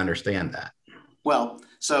I don't understand that. Well,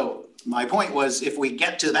 so my point was, if we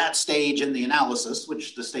get to that stage in the analysis,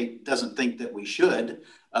 which the state doesn't think that we should,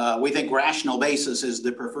 we think rational basis is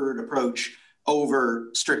the preferred approach over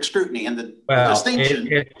strict scrutiny. And the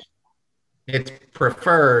distinction... It's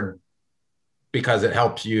preferred because it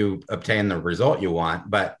helps you obtain the result you want.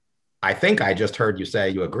 But I think I just heard you say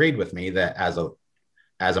you agreed with me that as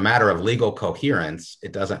a matter of legal coherence,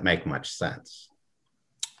 it doesn't make much sense.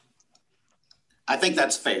 I think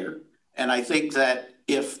that's fair. And I think that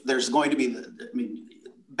if there's going to be,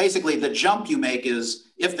 basically the jump you make is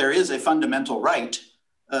if there is a fundamental right,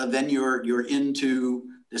 then you're into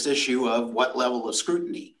this issue of what level of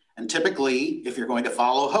scrutiny. And typically, if you're going to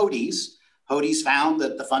follow Hodes found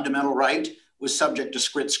that the fundamental right was subject to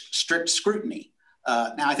strict scrutiny.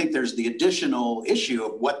 Now, I think there's the additional issue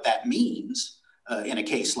of what that means in a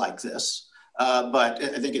case like this. But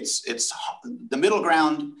I think it's the middle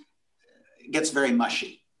ground gets very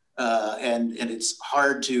mushy, and it's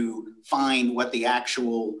hard to find what the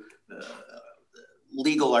actual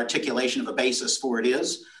legal articulation of a basis for it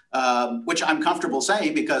is, which I'm comfortable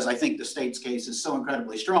saying because I think the state's case is so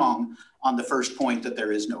incredibly strong on the first point that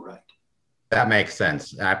there is no right. That makes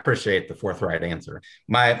sense. I appreciate the forthright answer.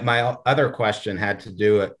 My other question had to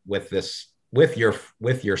do with this, with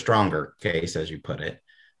your stronger case, as you put it,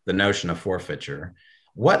 the notion of forfeiture.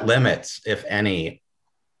 What limits, if any,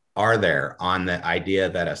 are there on the idea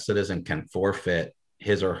that a citizen can forfeit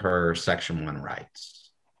his or her Section 1 rights?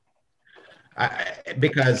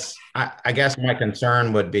 Because I guess my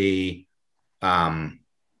concern would be,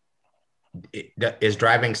 is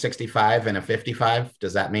driving 65 and a 55,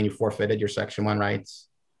 does that mean you forfeited your Section 1 rights?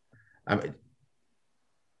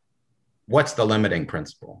 What's the limiting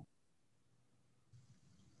principle?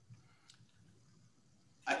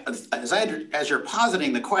 As you're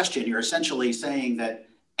positing the question, you're essentially saying that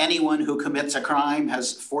anyone who commits a crime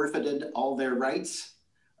has forfeited all their rights?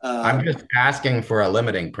 I'm just asking for a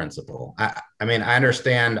limiting principle. I mean, I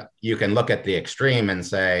understand you can look at the extreme and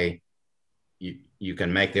say, you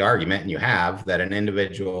can make the argument, and you have, that an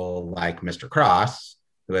individual like Mr. Cross,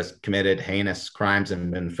 who has committed heinous crimes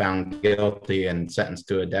and been found guilty and sentenced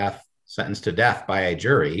to death by a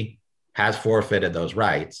jury, has forfeited those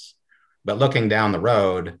rights. But looking down the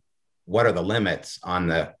road, what are the limits on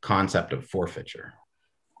the concept of forfeiture?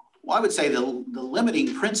 Well, I would say the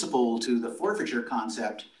limiting principle to the forfeiture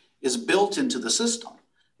concept is built into the system.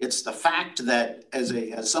 It's the fact that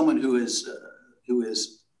as someone who is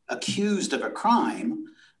accused of a crime,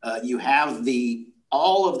 you have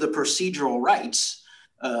all of the procedural rights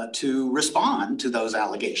to respond to those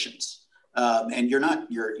allegations, and your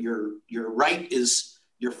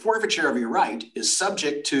forfeiture of your right is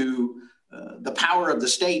subject to the power of the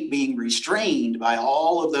state being restrained by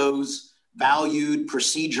all of those valued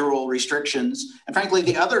procedural restrictions, and frankly,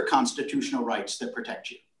 the other constitutional rights that protect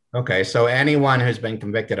you. Okay, so anyone who's been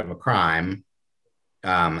convicted of a crime,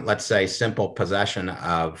 let's say simple possession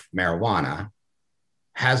of marijuana,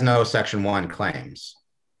 has no Section 1 claims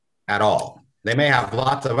at all. They may have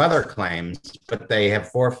lots of other claims, but they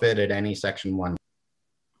have forfeited any Section 1.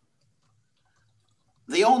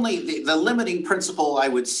 The limiting principle I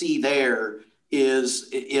would see there is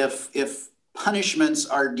if punishments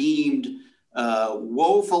are deemed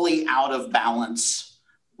woefully out of balance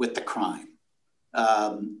with the crime.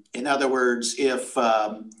 In other words, if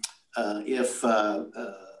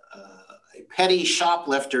petty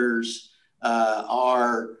shoplifters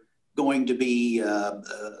are going to be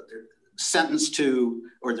sentenced to,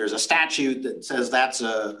 or there's a statute that says that's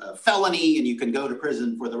a felony and you can go to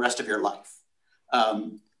prison for the rest of your life.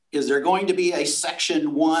 Is there going to be a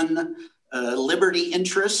Section 1 liberty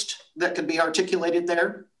interest that could be articulated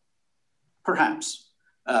there? Perhaps.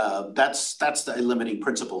 That's the limiting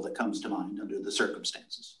principle that comes to mind under the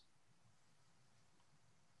circumstances.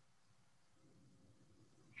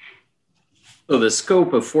 So the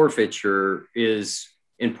scope of forfeiture is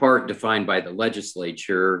in part defined by the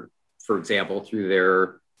legislature, for example, through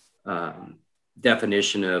their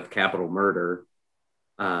definition of capital murder.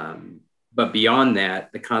 But beyond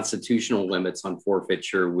that, the constitutional limits on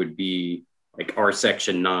forfeiture would be like our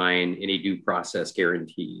Section 9, any due process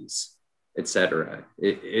guarantees, et cetera.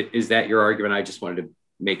 Is that your argument? I just wanted to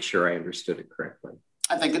make sure I understood it correctly.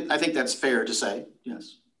 I think that's fair to say,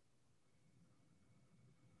 yes.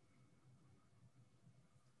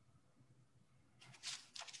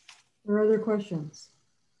 Are there other questions?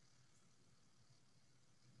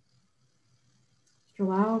 Mr.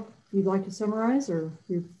 Lau, if you'd like to summarize, or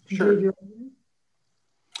you've completed your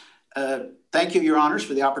argument? Thank you, Your Honors,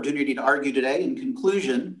 for the opportunity to argue today. In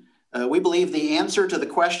conclusion, we believe the answer to the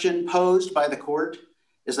question posed by the court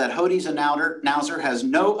is that Hodes and Nauser has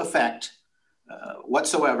no effect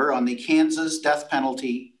whatsoever on the Kansas death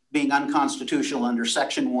penalty being unconstitutional under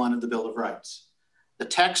Section 1 of the Bill of Rights. The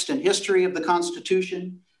text and history of the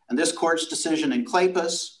Constitution and this court's decision in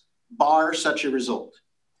Kleypas bar such a result.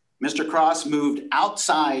 Mr. Cross moved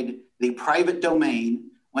outside the private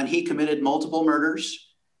domain when he committed multiple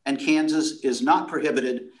murders, and Kansas is not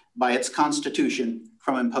prohibited by its Constitution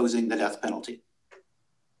from imposing the death penalty.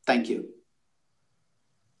 Thank you.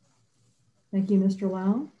 Thank you, Mr.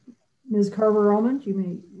 Lau. Ms. Carver-Almond, you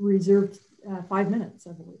may reserve 5 minutes,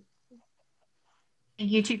 I believe.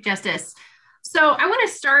 Thank you, Chief Justice. So I want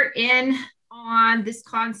to start in on this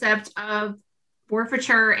concept of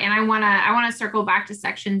forfeiture, and I want to circle back to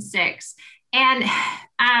Section 6. And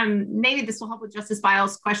maybe this will help with Justice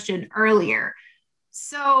Biles' question earlier.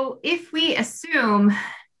 So if we assume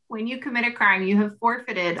when you commit a crime, you have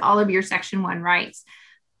forfeited all of your Section 1 rights,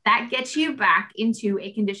 that gets you back into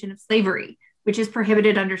a condition of slavery, which is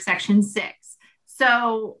prohibited under Section 6.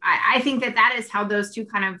 So I think that is how those two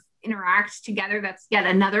kind of interact together. That's yet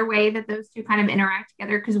another way that those two kind of interact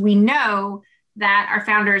together, because we know that our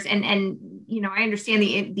founders, and I understand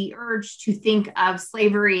the urge to think of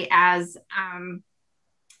slavery as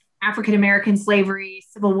African-American slavery,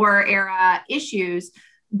 Civil War era issues,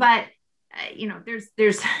 but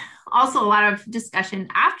there's also a lot of discussion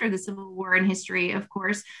after the Civil War in history, of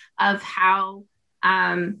course, of how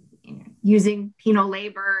using penal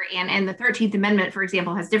labor and the 13th Amendment, for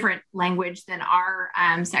example, has different language than our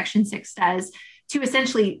Section 6 does, to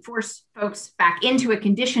essentially force folks back into a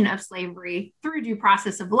condition of slavery through due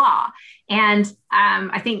process of law. And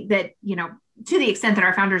I think that, to the extent that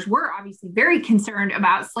our founders were obviously very concerned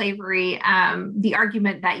about slavery, the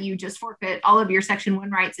argument that you just forfeit all of your Section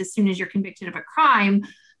 1 rights as soon as you're convicted of a crime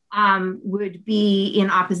would be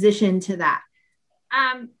in opposition to that.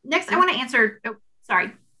 Next, I want to answer,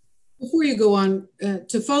 sorry. Before you go on,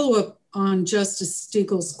 to follow up on Justice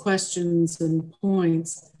Stiegel's questions and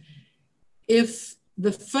points, if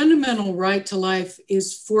the fundamental right to life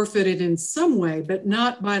is forfeited in some way, but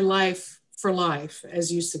not by life for life,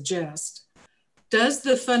 as you suggest, does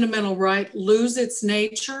the fundamental right lose its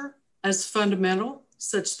nature as fundamental,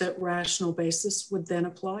 such that rational basis would then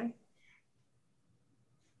apply?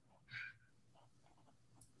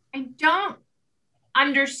 I don't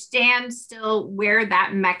understand still where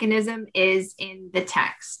that mechanism is in the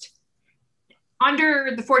text.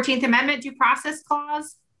 Under the 14th Amendment due process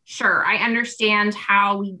clause, sure, I understand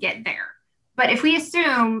how we get there. But if we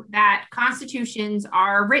assume that constitutions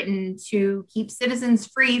are written to keep citizens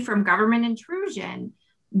free from government intrusion,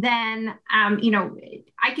 then,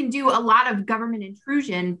 I can do a lot of government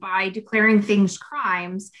intrusion by declaring things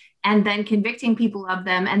crimes and then convicting people of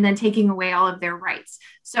them and then taking away all of their rights.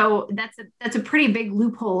 So that's a pretty big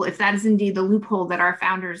loophole, if that is indeed the loophole that our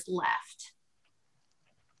founders left.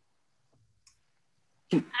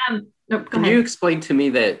 Can you explain to me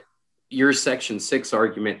that your Section 6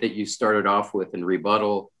 argument that you started off with in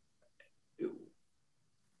rebuttal,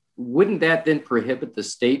 wouldn't that then prohibit the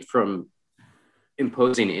state from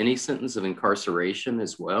imposing any sentence of incarceration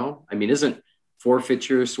as well? I mean, isn't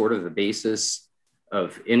forfeiture sort of the basis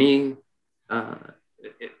of any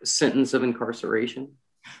sentence of incarceration?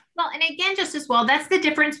 Well, and again, Justice Wall, that's the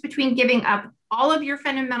difference between giving up all of your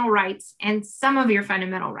fundamental rights and some of your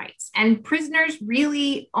fundamental rights. And prisoners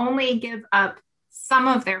really only give up some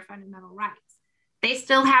of their fundamental rights. They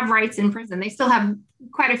still have rights in prison. They still have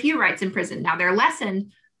quite a few rights in prison. Now they're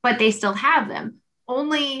lessened, but they still have them.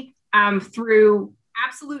 Only through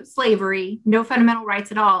absolute slavery, no fundamental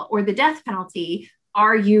rights at all, or the death penalty,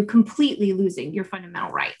 are you completely losing your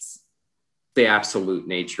fundamental rights. The absolute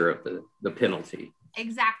nature of the penalty.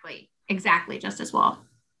 Exactly, Justice Wall.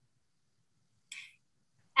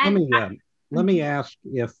 Let me ask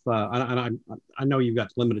if, I know you've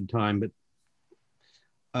got limited time, but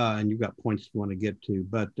and you've got points you want to get to,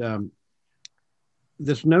 but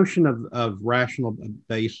this notion of rational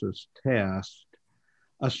basis test,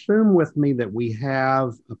 assume with me that we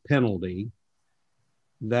have a penalty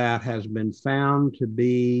that has been found to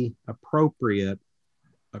be appropriate,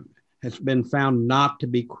 has been found not to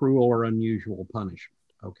be cruel or unusual punishment,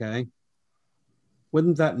 okay?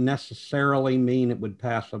 Wouldn't that necessarily mean it would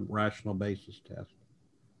pass a rational basis test?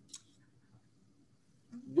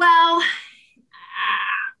 Well,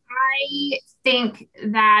 I think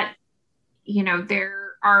that,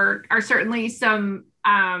 there are certainly some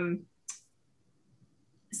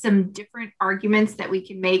different arguments that we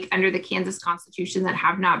can make under the Kansas Constitution that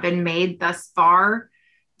have not been made thus far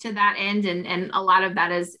to that end. And a lot of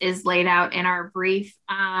that is laid out in our brief.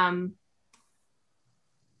 And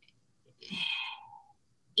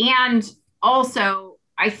also,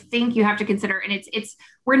 I think you have to consider, and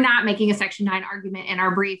we're not making a Section 9 argument in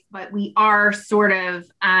our brief, but we are sort of,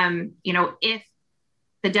 if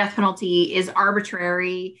the death penalty is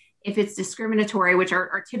arbitrary, if it's discriminatory, which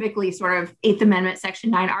are typically sort of 8th Amendment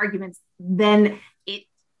Section 9 arguments, then it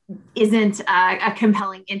isn't a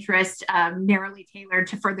compelling interest narrowly tailored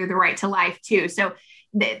to further the right to life too. So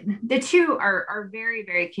the two are very,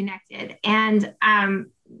 very connected. And,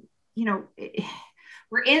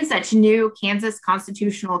 we're in such new Kansas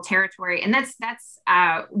constitutional territory. And that's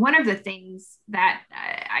one of the things that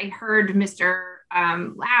I heard Mr.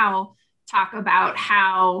 Lau talk about,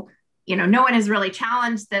 how, no one has really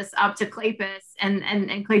challenged this up to Kleypas, and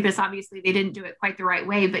Kleypas, obviously they didn't do it quite the right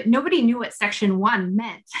way, but nobody knew what Section 1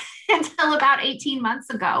 meant until about 18 months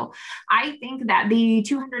ago. I think that the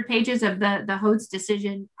 200 pages of the Hodes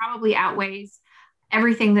decision probably outweighs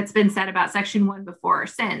everything that's been said about Section 1 before or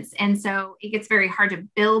since. And so it gets very hard to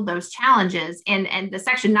build those challenges. And the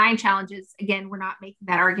Section 9 challenges, again, we're not making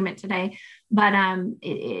that argument today, but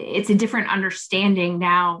it's a different understanding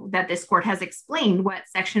now that this court has explained what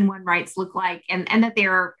Section 1 rights look like, and that they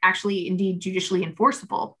are actually indeed judicially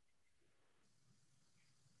enforceable.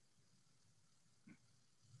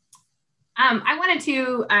 I wanted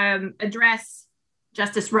to address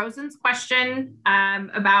Justice Rosen's question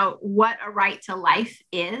about what a right to life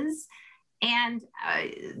is. And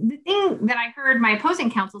the thing that I heard my opposing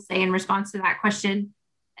counsel say in response to that question,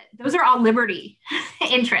 those are all liberty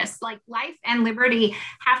interests. Like, life and liberty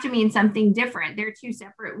have to mean something different. They're two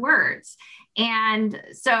separate words. And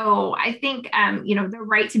so I think, the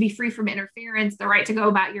right to be free from interference, the right to go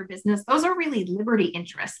about your business, those are really liberty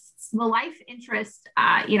interests. The life interest,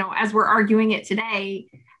 as we're arguing it today,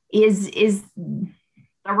 is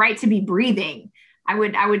the right to be breathing. I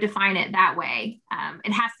would define it that way.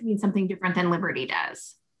 It has to mean something different than liberty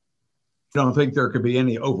does. I don't think there could be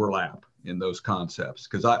any overlap in those concepts,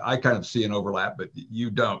 because I kind of see an overlap, but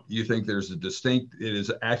you don't. You think there's a distinct, it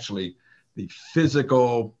is actually the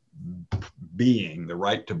physical being, the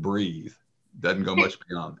right to breathe, doesn't go much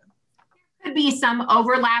beyond that. There could be some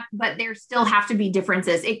overlap, but there still have to be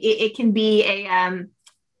differences. It can be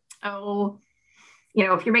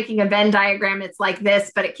if you're making a Venn diagram, it's like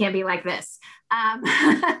this, but it can't be like this.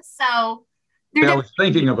 So I was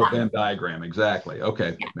thinking of a Venn diagram, exactly.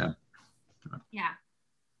 Okay. Yeah.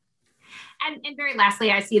 And very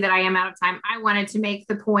lastly, I see that I am out of time. I wanted to make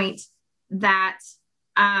the point that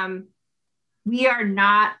we are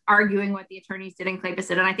not arguing what the attorneys did in Kleypas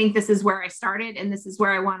did. And I think this is where I started, and this is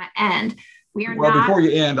where I want to end. We are not. Before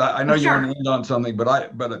you end, I know you want to end on something,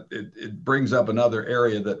 but it brings up another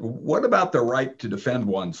area. That what about the right to defend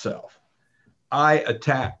oneself? I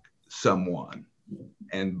attack someone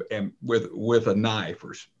and with a knife,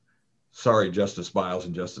 or sorry, Justice Biles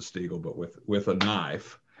and Justice Stegall, but with a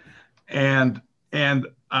knife, and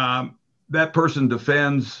that person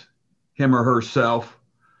defends him or herself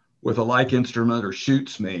with a like instrument or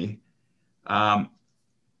shoots me.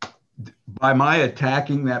 By my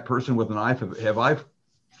attacking that person with a knife, have I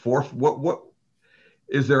what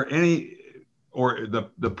is there any, or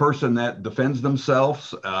the person that defends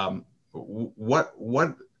themselves?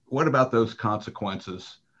 What about those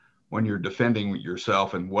consequences when you're defending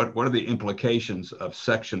yourself, and what are the implications of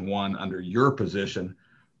Section 1 under your position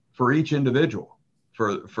for each individual,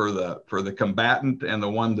 for the combatant and the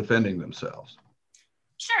one defending themselves?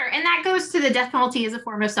 Sure, and that goes to the death penalty as a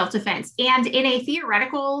form of self-defense. And in a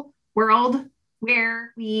theoretical world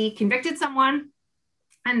where we convicted someone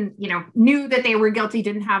and knew that they were guilty,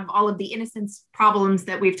 didn't have all of the innocence problems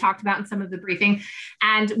that we've talked about in some of the briefing,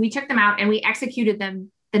 and we took them out and we executed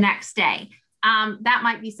them the next day, that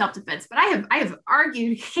might be self-defense. But I have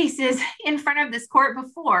argued cases in front of this court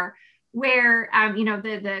before where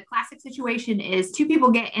the classic situation is two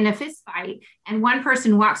people get in a fist fight and one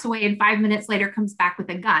person walks away and 5 minutes later comes back with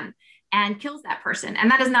a gun and kills that person.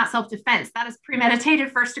 And that is not self-defense. That is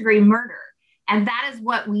premeditated first-degree murder. And that is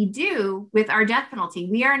what we do with our death penalty.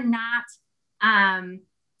 We are not, by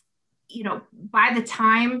the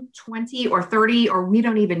time 20 or 30, or we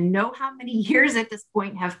don't even know how many years at this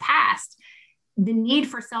point have passed, the need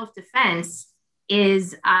for self-defense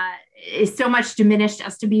is so much diminished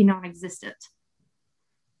as to be non-existent.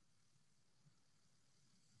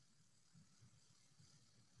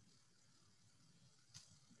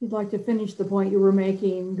 If you'd like to finish the point you were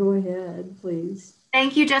making, go ahead, please.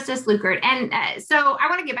 Thank you, Justice Lukert. And so I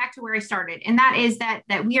want to get back to where I started, and that is that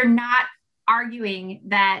we are not arguing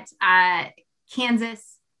that that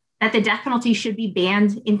the death penalty should be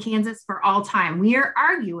banned in Kansas for all time. We are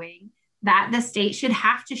arguing that the state should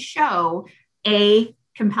have to show a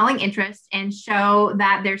compelling interest and show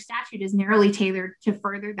that their statute is narrowly tailored to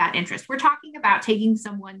further that interest. We're talking about taking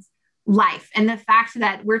someone's life, and the fact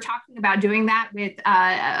that we're talking about doing that with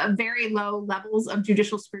very low levels of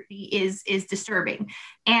judicial scrutiny is disturbing.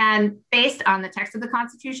 And based on the text of the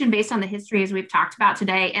Constitution, based on the history as we've talked about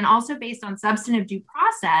today, and also based on substantive due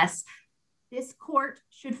process, this court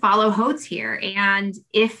should follow Hodes here. And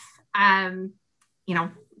if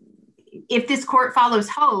this court follows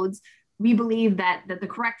Hodes, we believe that the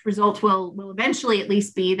correct result will eventually at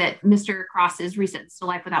least be that Mr. Cross is resentenced to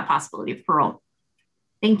life without possibility of parole.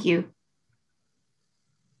 Thank you.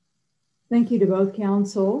 Thank you to both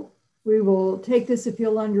counsel. We will take this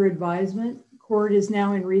appeal under advisement. Court is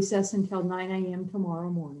now in recess until 9 a.m. tomorrow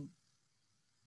morning.